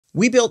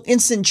We built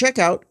instant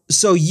checkout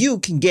so you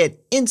can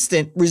get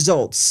instant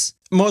results.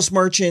 Most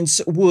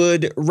merchants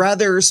would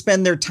rather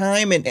spend their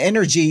time and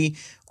energy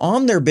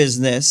on their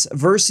business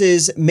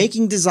versus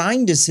making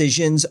design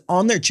decisions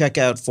on their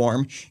checkout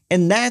form,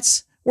 and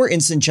that's where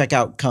instant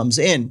checkout comes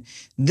in.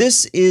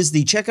 This is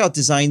the checkout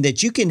design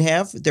that you can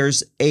have.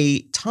 There's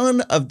a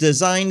ton of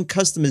design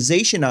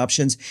customization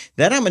options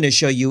that I'm going to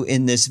show you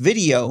in this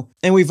video.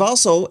 And we've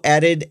also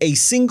added a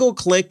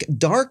single-click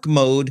dark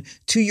mode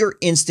to your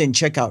instant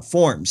checkout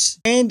forms.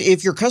 And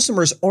if your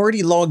customer's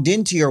already logged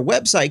into your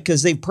website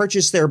because they've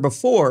purchased there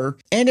before,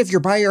 and if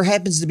your buyer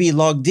happens to be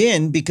logged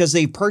in because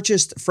they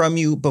purchased from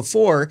you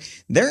before,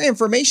 their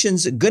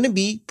information's going to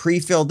be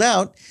pre-filled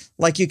out,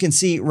 like you can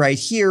see right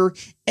here,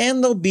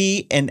 and there'll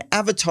be an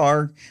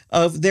avatar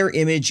of their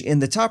image in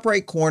the top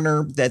right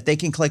corner that they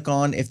can click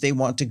on if they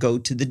want to go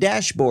to the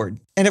dashboard.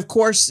 And of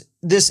course,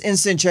 this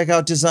instant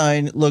checkout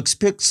design looks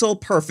pixel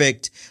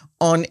perfect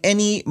on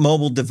any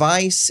mobile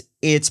device.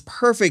 It's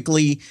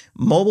perfectly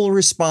mobile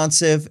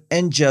responsive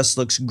and just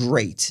looks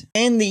great.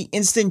 And the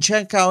instant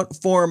checkout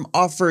form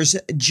offers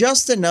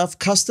just enough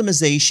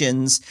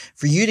customizations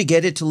for you to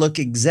get it to look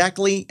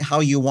exactly how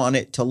you want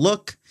it to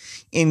look,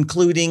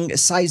 including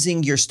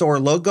sizing your store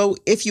logo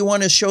if you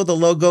want to show the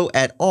logo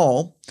at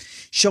all,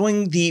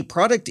 showing the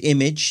product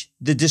image,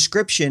 the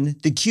description,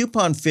 the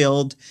coupon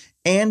field,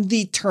 and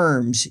the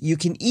terms. You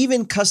can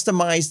even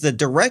customize the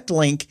direct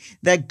link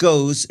that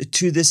goes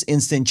to this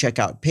instant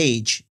checkout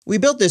page. We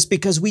built this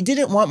because we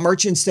didn't want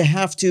merchants to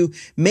have to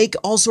make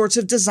all sorts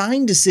of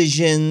design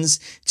decisions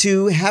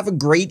to have a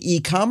great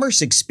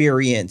e-commerce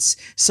experience.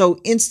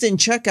 So instant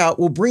checkout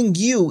will bring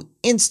you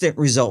instant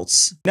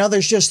results. Now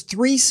there's just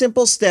 3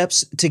 simple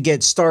steps to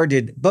get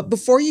started, but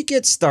before you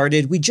get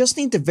started, we just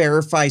need to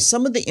verify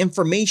some of the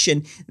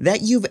information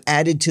that you've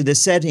added to the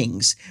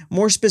settings.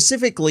 More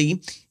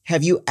specifically,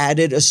 have you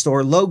added a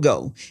store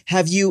logo?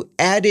 Have you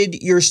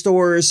added your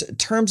store's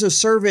terms of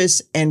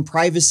service and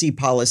privacy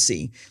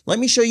policy? Let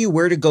me show you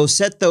where to go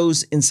set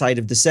those inside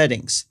of the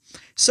settings.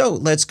 So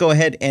let's go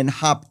ahead and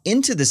hop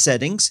into the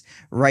settings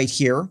right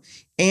here.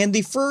 And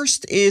the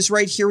first is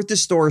right here with the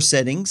store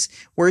settings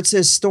where it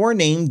says store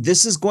name.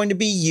 This is going to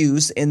be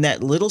used in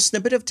that little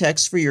snippet of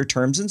text for your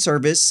terms and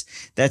service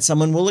that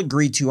someone will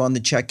agree to on the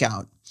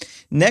checkout.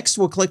 Next,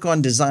 we'll click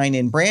on design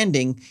and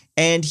branding.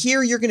 And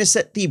here you're going to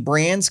set the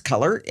brand's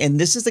color. And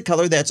this is the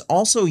color that's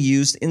also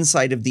used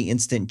inside of the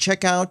instant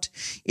checkout.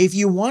 If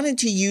you wanted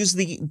to use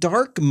the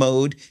dark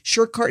mode,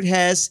 SureCart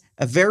has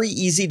a very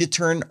easy to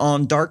turn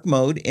on dark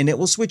mode, and it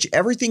will switch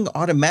everything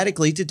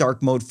automatically to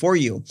dark mode for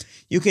you.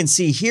 You can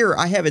see here,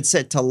 I have it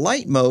set to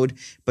light mode,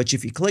 but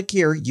if you click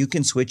here, you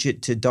can switch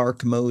it to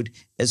dark mode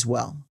as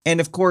well.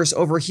 And of course,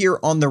 over here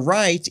on the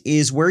right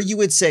is where you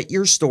would set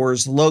your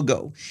store's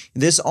logo.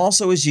 This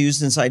also is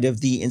used inside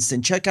of the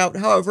instant checkout.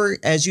 However,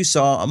 as you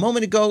saw a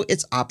moment ago,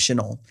 it's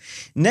optional.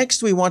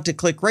 Next, we want to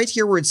click right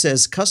here where it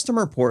says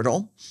customer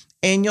portal.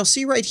 And you'll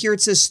see right here,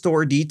 it says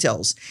store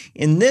details.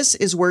 And this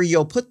is where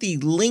you'll put the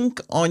link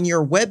on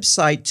your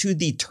website to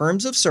the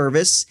terms of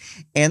service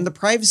and the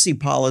privacy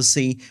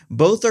policy.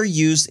 Both are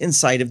used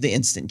inside of the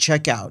instant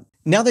checkout.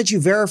 Now that you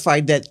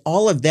verified that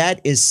all of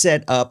that is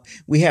set up,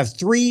 we have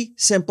 3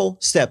 simple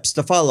steps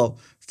to follow.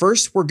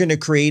 First, we're going to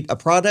create a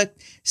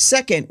product.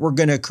 Second, we're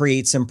going to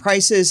create some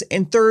prices.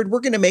 And third, we're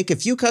going to make a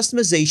few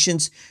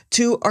customizations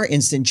to our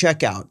instant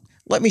checkout.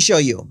 Let me show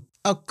you.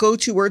 I'll go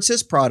to where it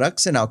says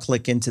products and I'll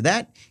click into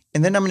that.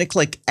 And then I'm going to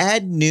click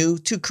add new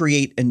to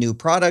create a new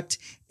product,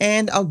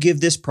 and I'll give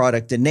this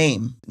product a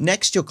name.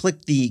 Next, you'll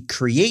click the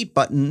create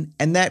button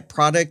and that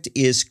product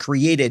is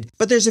created.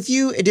 But there's a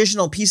few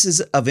additional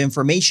pieces of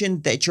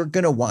information that you're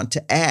going to want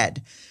to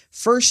add.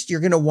 First, you're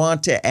going to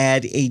want to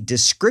add a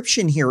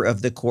description here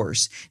of the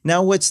course.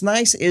 Now, what's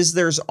nice is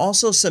there's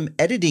also some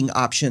editing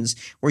options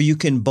where you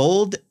can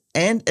bold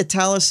and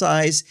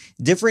italicize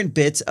different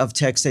bits of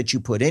text that you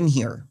put in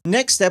here.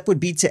 Next step would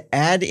be to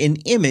add an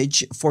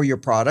image for your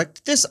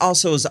product. This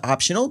also is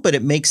optional, but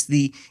it makes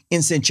the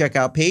instant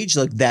checkout page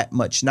look that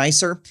much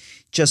nicer.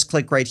 Just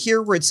click right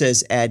here where it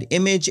says add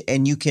image,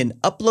 and you can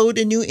upload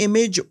a new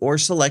image or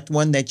select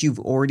one that you've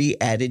already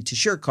added to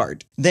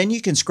SureCart. Then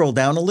you can scroll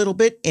down a little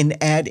bit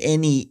and add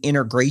any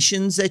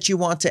integrations that you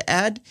want to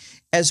add,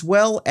 as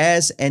well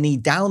as any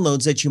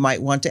downloads that you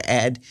might want to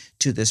add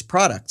to this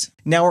product.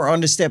 Now we're on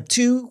to step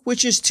 2,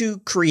 which is to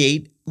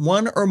create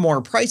 1 or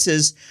more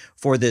prices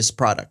for this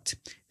product.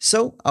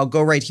 So I'll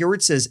go right here where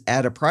it says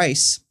add a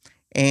price.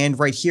 And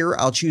right here,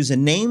 I'll choose a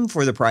name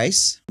for the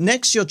price.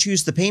 Next, you'll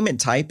choose the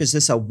payment type. Is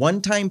this a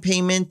one-time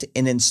payment,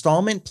 an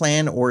installment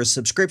plan, or a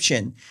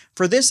subscription?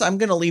 For this, I'm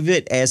going to leave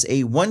it as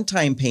a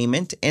one-time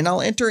payment, and I'll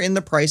enter in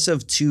the price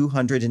of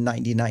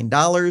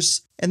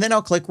 $299. And then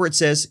I'll click where it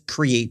says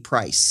create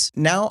price.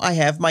 Now I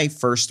have my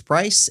first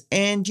price,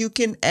 and you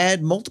can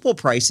add multiple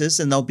prices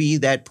and there'll be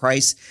that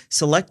price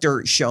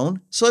selector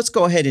shown. So let's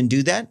go ahead and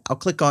do that. I'll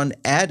click on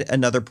add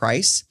another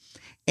price.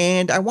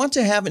 And I want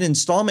to have an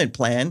installment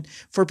plan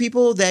for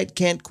people that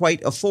can't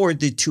quite afford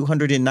the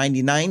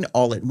 $299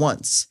 all at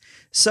once.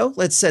 So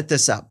let's set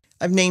this up.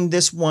 I've named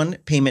this one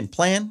payment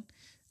plan.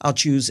 I'll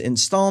choose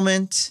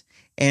installment.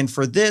 And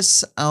for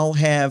this, I'll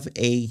have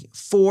a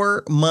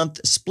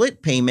 4-month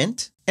split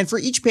payment. And for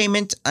each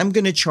payment, I'm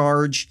going to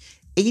charge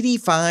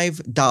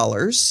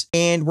 $85.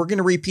 And we're going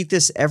to repeat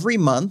this every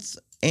month.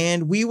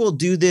 And we will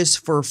do this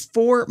for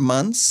 4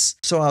 months.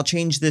 So I'll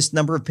change this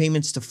number of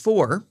payments to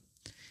 4.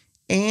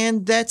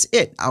 And that's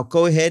it. I'll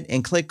go ahead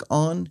and click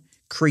on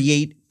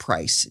create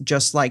price,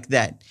 just like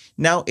that.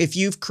 Now, if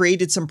you've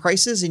created some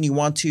prices and you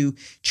want to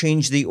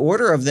change the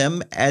order of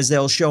them as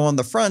they'll show on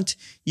the front,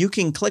 you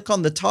can click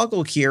on the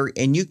toggle here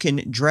and you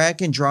can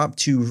drag and drop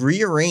to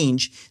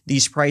rearrange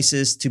these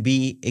prices to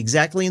be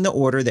exactly in the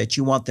order that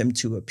you want them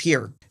to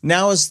appear.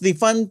 Now is the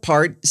fun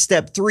part,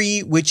 step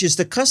 3, which is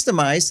to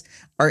customize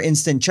our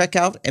instant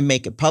checkout and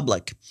make it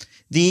public.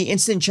 The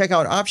instant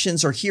checkout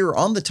options are here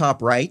on the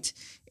top right.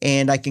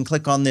 And I can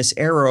click on this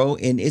arrow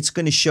and it's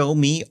going to show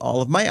me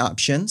all of my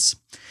options.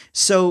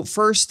 So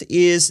first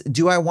is,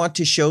 do I want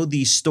to show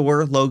the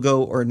store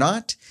logo or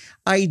not?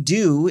 I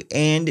do.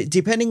 And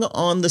depending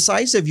on the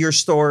size of your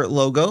store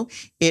logo,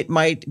 it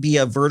might be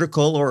a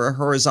vertical or a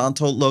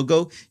horizontal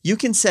logo. You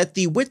can set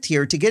the width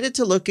here to get it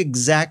to look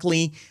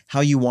exactly how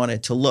you want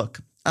it to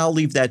look. I'll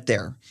leave that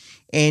there.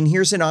 And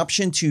here's an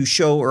option to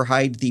show or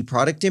hide the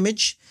product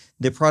image,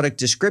 the product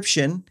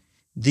description,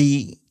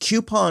 the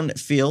coupon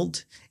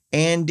field,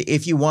 and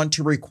if you want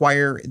to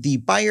require the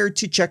buyer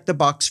to check the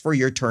box for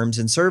your terms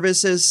and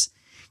services,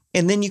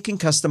 and then you can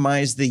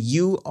customize the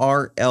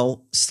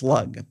URL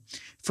slug.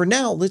 For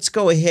now, let's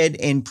go ahead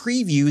and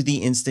preview the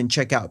instant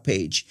checkout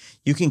page.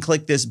 You can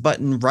click this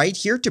button right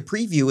here to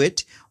preview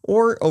it,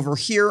 or over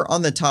here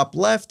on the top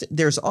left,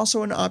 there's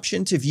also an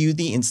option to view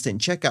the instant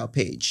checkout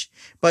page.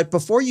 But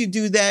before you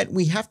do that,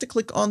 we have to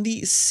click on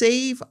the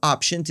save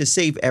option to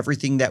save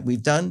everything that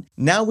we've done.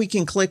 Now we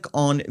can click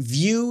on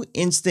view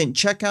instant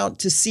checkout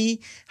to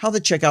see how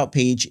the checkout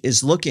page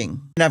is looking.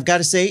 And I've got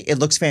to say, it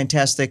looks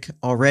fantastic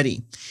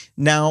already.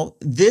 Now,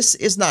 this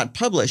is not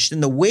published,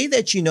 and the way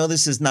that you know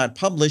this is not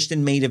published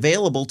and made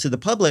available to the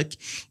public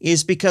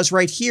is because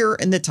right here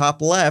in the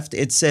top left,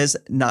 it says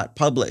not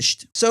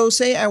published. So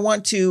say I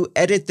want to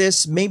edit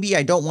this. Maybe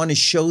I don't want to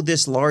show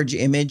this large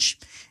image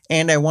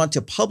and I want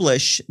to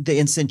publish the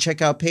instant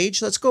checkout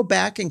page. Let's go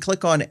back and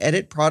click on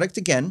edit product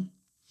again.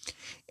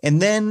 And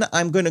then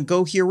I'm going to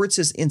go here where it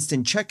says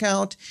instant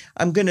checkout.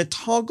 I'm going to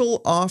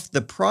toggle off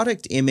the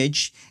product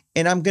image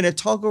and I'm going to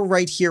toggle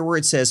right here where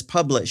it says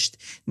published.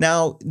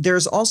 Now,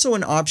 there's also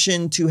an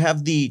option to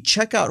have the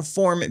checkout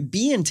form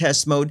be in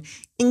test mode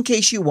in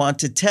case you want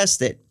to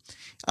test it.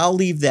 I'll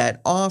leave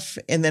that off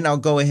and then I'll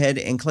go ahead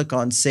and click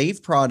on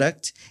Save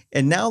Product.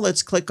 And now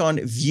let's click on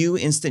View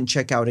Instant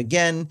Checkout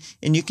again.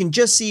 And you can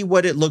just see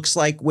what it looks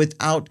like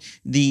without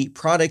the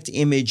product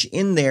image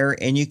in there.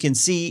 And you can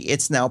see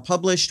it's now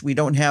published. We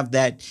don't have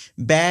that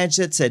badge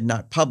that said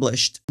not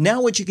published.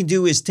 Now what you can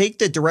do is take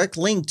the direct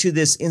link to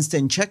this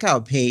instant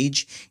checkout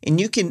page and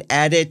you can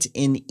add it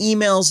in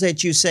emails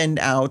that you send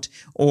out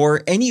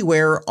or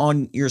anywhere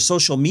on your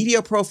social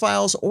media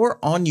profiles or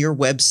on your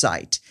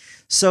website.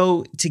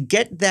 So to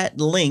get that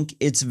link,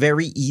 it's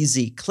very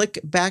easy. Click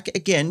back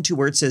again to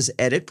where it says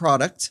Edit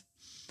Product.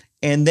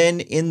 And then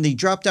in the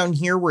drop down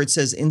here where it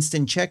says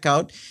Instant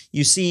Checkout,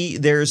 you see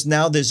there's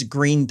now this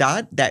green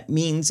dot. That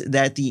means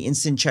that the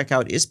Instant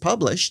Checkout is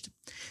published.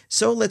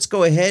 So let's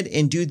go ahead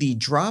and do the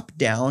drop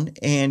down.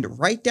 And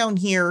right down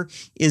here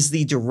is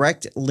the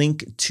direct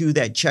link to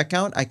that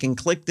checkout. I can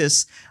click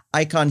this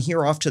icon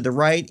here off to the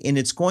right, and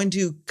it's going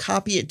to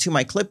copy it to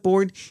my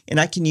clipboard, and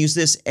I can use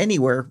this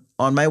anywhere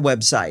on my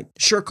website.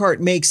 SureCart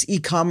makes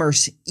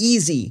e-commerce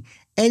easy.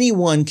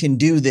 Anyone can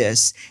do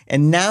this.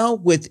 And now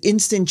with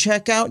instant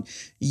checkout,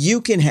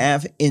 you can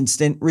have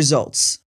instant results.